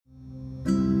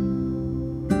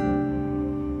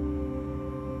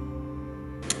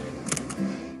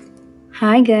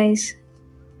Hi guys,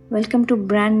 welcome to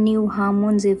brand new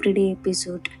Hormones Everyday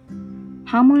episode.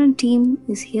 Hormone team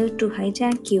is here to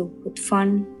hijack you with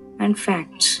fun and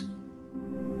facts.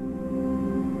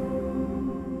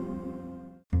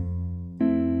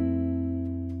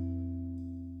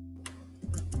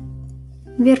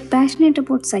 We are passionate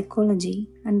about psychology,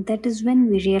 and that is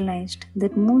when we realized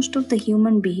that most of the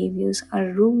human behaviors are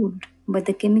ruled by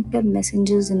the chemical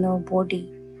messengers in our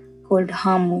body called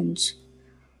hormones.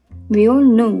 We all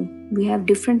know we have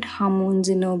different hormones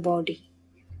in our body.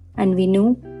 And we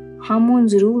know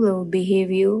hormones rule our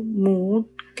behavior, mood,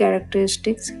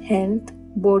 characteristics, health,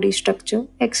 body structure,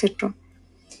 etc.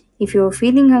 If you are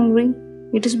feeling hungry,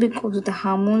 it is because of the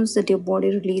hormones that your body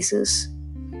releases.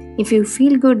 If you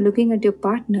feel good looking at your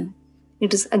partner,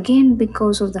 it is again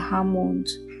because of the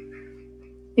hormones.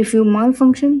 If you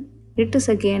malfunction, it is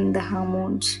again the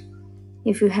hormones.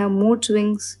 If you have mood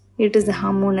swings, it is the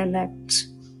hormonal acts.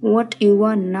 What you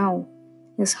are now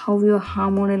is how your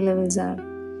hormonal levels are.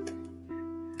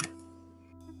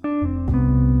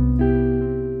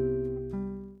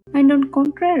 And on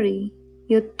contrary,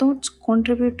 your thoughts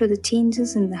contribute to the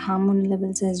changes in the hormone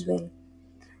levels as well.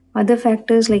 Other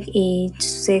factors like age,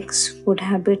 sex, food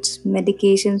habits,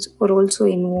 medications are also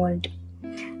involved.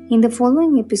 In the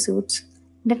following episodes,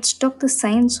 let's talk the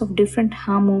science of different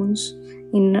hormones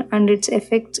and its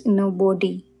effects in our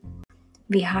body.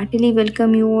 We heartily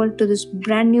welcome you all to this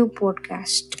brand new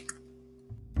podcast.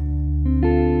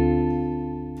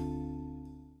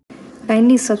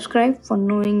 Kindly subscribe for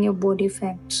knowing your body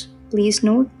facts. Please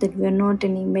note that we are not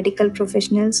any medical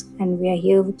professionals and we are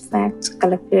here with facts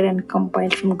collected and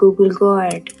compiled from Google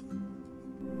Guard.